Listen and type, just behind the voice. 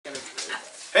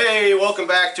Hey, welcome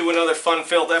back to another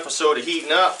fun-filled episode of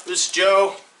Heating Up. This is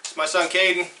Joe. It's my son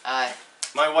Caden. Hi.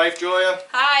 My wife Joya.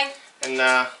 Hi.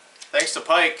 And thanks to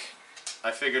Pike, I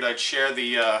figured I'd share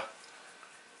the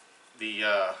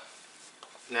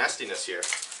nastiness here.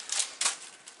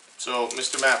 So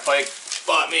Mr. Matt Pike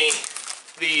bought me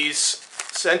these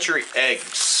century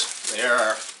eggs. They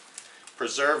are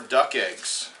preserved duck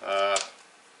eggs.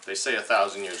 They say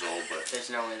 1,000 years old, but there's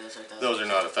no way those are 1,000. Those are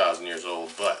not 1,000 years old,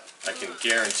 but I can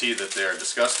guarantee that they're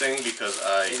disgusting because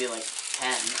I maybe like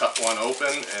 10. Cut one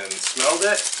open and smelled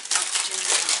it.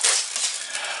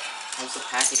 How's the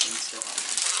packaging still on?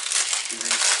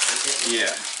 Yeah.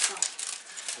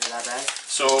 Is it that bad?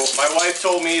 So my wife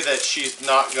told me that she's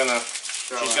not gonna,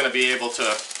 she's gonna be able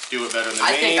to do it better than me.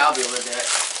 I think I'll be able to do it.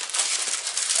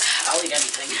 I'll eat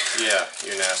anything. Yeah,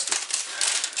 you're nasty.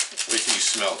 Wait till you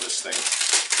smell this thing.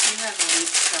 You have a weak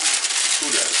stomach. Who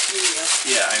does? You do.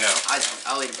 Yeah, I know. I don't.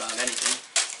 I'll eat about anything.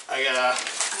 I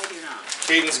do not.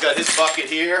 Caden's got his bucket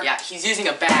here. Yeah, he's using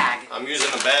a bag. I'm using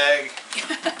a bag.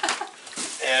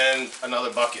 And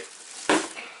another bucket.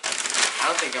 I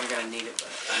don't think I'm gonna need it, but.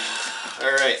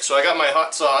 Alright, so I got my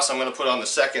hot sauce I'm gonna put on the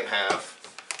second half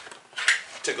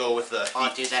to go with the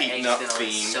heating up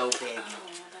theme. So big. Oh,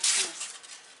 that's nice.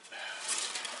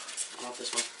 I want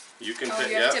this one. You can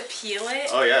you have to peel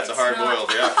it? Oh yeah, it's a hard boiled,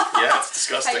 yeah. Yeah, it's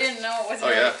disgusting. I didn't know it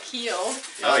wasn't peeled.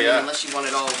 Oh yeah. Unless you want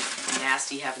it all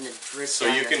nasty, having to drip. So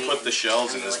you can put the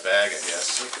shells in this bag, I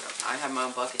guess. I have my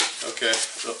own bucket. Okay.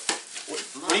 So,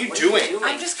 what are you doing?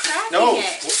 I'm just cracking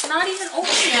it. It's not even open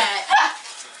yet.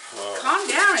 Calm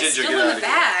down. It's Ginger, still in the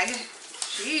bag.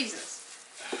 Jesus.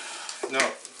 No.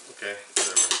 Okay.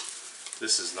 Whatever.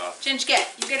 This is not. Ginger,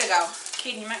 you gotta go.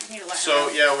 Kaden, you might need to let her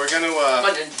So out. yeah, we're gonna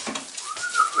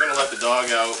let the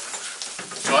dog out.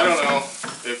 So I don't know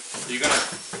if you're gonna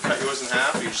cut yours in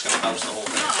half. Or you're just gonna house the whole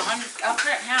thing. No, I'll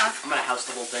cut it in half. I'm gonna house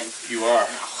the whole thing. You are.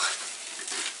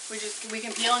 We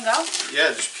can peel and go.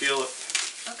 Yeah, just peel it.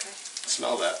 Okay.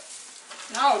 Smell that.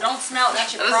 No, don't smell it.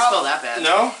 That's your problem. It doesn't smell that bad.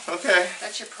 No? Okay.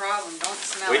 That's your problem. Don't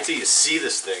smell it. Wait till you see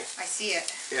this thing. I see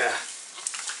it. Yeah.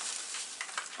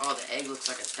 Oh, the egg looks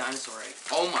like a dinosaur egg.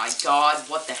 Oh my god,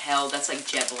 what the hell? That's like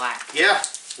jet black. Yeah.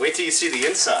 Wait till you see the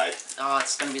inside. Oh,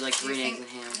 it's gonna be like green eggs and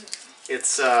ham.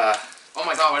 It's oh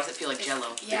my god, why does it feel like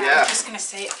jello? Yeah, I was just gonna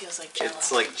say it feels like jello.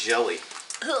 It's like jelly.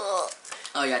 Oh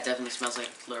yeah, it definitely smells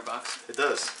like litter box. It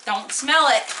does. Don't smell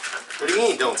it. What do you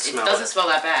mean don't smell it? It doesn't smell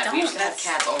that bad. Don't, we used to have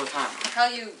cats all the time. How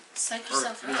you psych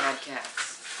yourself We had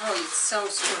cats. Oh, it's so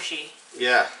squishy.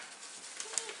 Yeah.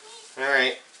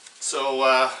 Alright.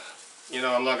 So, you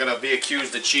know, I'm not going to be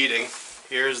accused of cheating.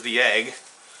 Here's the egg.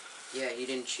 Yeah, you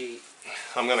didn't cheat.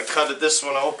 I'm going to cut this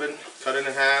one open, cut it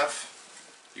in half.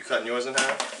 You cutting yours in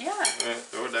half? Yeah. Alright,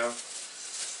 throw it down.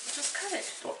 Just cut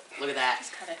it. Oh. Look at that.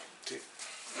 Just cut it.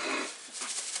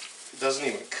 It doesn't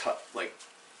even cut, like...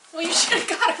 Well, you should have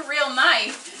got a real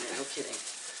knife. Yeah, no kidding.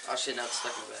 Oh shit, now it's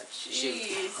stuck in the bag.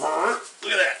 Jeez.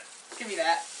 Look at that. Give me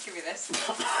that. Give me this.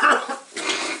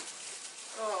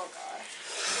 Oh, God.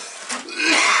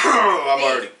 I'm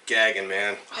already gagging,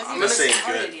 man. This ain't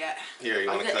good. Yet. Here, you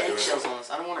want to cut yours? eggshells on this.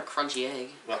 I don't want a crunchy egg.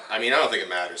 Well, I mean, I don't think it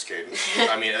matters, Caden.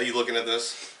 I mean, are you looking at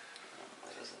this?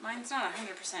 Mine's not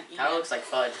 100% even. That looks like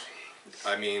fudge.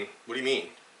 I mean, what do you mean?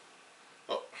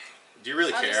 Oh, do you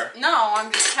really care? No,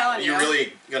 I'm just telling you. Are you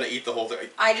really gonna eat the whole thing?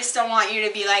 I just don't want you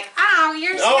to be like, ow,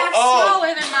 yours half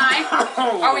smaller than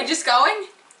mine. Are we just going?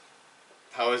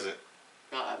 How is it?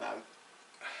 Not that bad.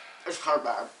 It's hard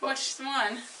bad. Which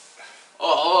one?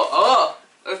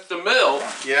 It's the middle.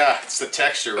 Yeah, it's the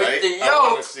texture, right? It's the yolk. I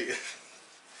wanna see.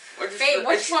 Babe,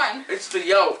 which one? It's the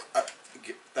yolk.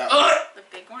 That one. The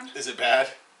big one? Is it bad?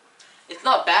 It's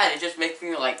not bad. It just makes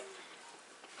me like.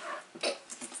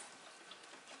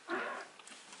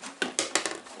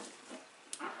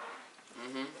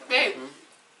 Babe.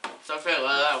 So I feel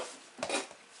let it out.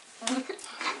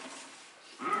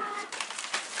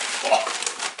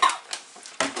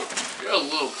 You're a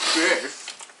little bitch.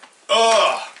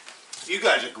 Ugh! You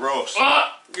guys are gross.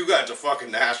 You guys are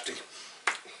fucking nasty.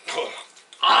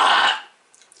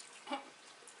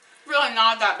 Really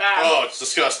not that bad. Oh, it's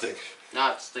disgusting.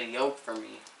 No, it's the yolk for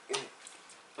me.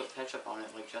 Put ketchup on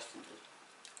it like Justin did.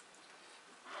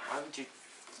 Why would you...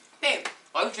 Babe.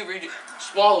 Why would you read it?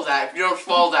 Swallow that if you don't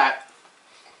swallow that.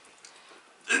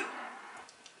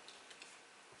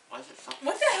 Why is it something?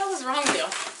 What the hell is wrong with you?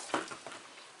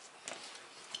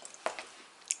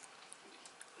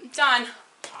 Done.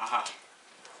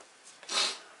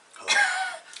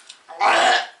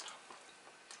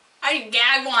 I didn't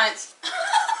gag once.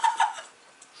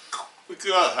 We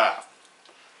got half.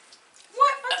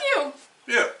 What? Fuck you.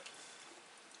 Yeah.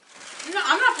 No,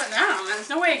 I'm not putting that on. There's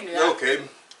no way I can do that. Okay.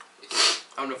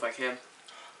 I don't know if I can.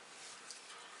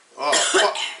 Oh,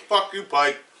 fuck you,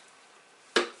 Pike.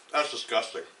 That's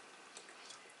disgusting.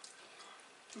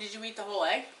 Did you eat the whole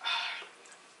egg?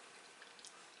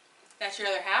 That's your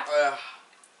other half?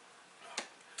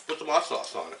 Put some hot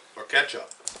sauce on it, or ketchup.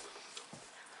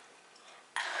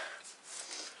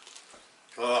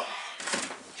 Ugh.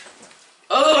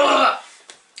 Ugh!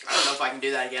 I don't know if I can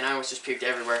do that again. I almost just puked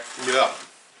everywhere. Yeah.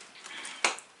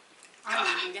 I'm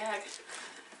eating gag.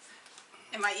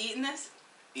 Am I eating this?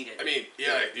 Eat it. I mean,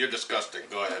 yeah, you're disgusting.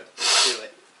 Go ahead. Do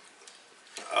it.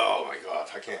 Oh my god,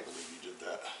 I can't believe you did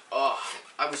that. Oh,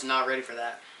 I was not ready for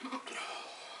that.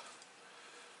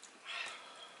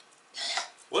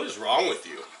 What is wrong with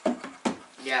you?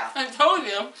 Yeah. I told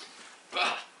you.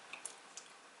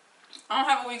 I don't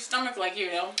have a weak stomach like you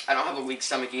do. I don't have a weak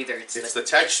stomach either. It's the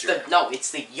texture. No, it's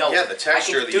the yolk. Yeah, the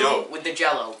texture of the yolk. I can do it with the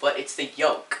Jello, but it's the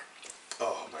yolk.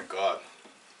 Oh my god.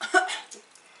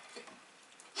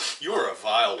 You are a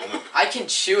vile woman. I can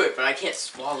chew it, but I can't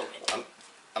swallow it.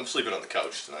 I'm sleeping on the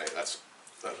couch tonight. That's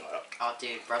Oh,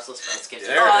 dude, Brussels sprouts get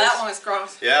There Oh, it is. that one was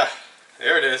gross. Yeah,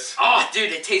 there it is. Oh,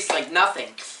 dude, it tastes like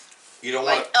nothing. You don't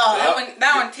Like, want. Oh,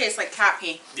 that one tastes like cat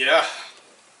pee. Yeah.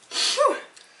 Whew.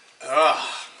 Ugh.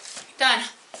 Done.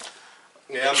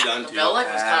 Yeah, I'm done The too. Bell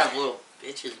Life was kind of little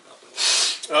bitches about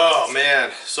it. Oh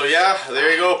man. So yeah,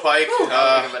 there you go, Pike. I don't think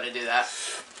I'm gonna do that.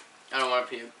 I don't want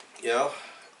to puke. You know,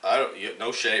 I don't.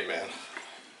 No shame, man.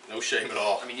 No shame at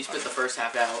all. I mean, you spit the first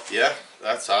half out. Yeah,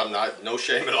 that's I'm not. No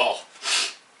shame at all.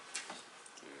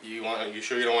 You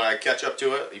sure you don't want to add ketchup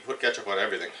to it? You put ketchup on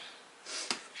everything.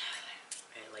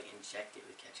 I like inject it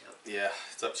with ketchup. Yeah,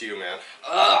 it's up to you, man.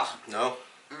 Ugh. No,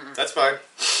 that's fine.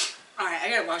 Alright, I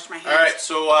gotta wash my hands. All right,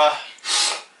 so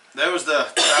that was the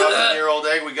 1,000-year-old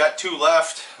egg. We got 2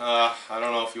 left. I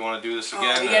don't know if you want to do this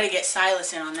again. Oh, we gotta get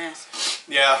Silas in on this.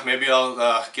 Yeah, maybe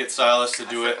I'll get Silas to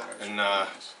do it, and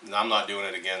I'm not doing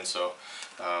it again. So,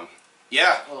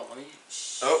 yeah. Oh, let me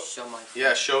show my.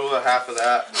 Yeah, show the half of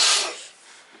that.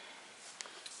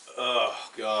 Oh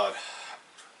God.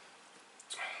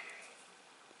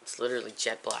 It's literally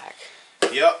jet black.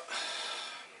 Yep.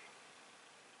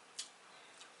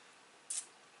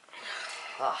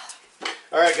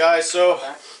 All right, guys. So,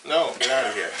 no, get out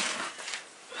of here.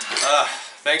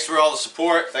 Thanks for all the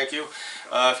support. Thank you.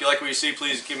 If you like what you see,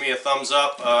 please give me a thumbs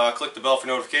up. Click the bell for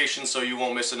notifications so you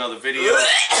won't miss another video.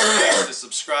 Press the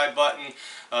subscribe button.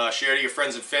 Share to your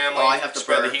friends and family. Oh, I have to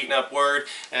spread burp. the heating up word.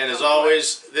 And as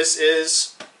always, this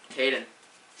is Caden.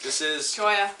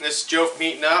 Joya. This is Joe from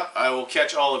Heating Up. I will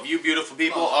catch all of you beautiful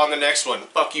people on the next one.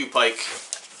 Fuck you, Pike.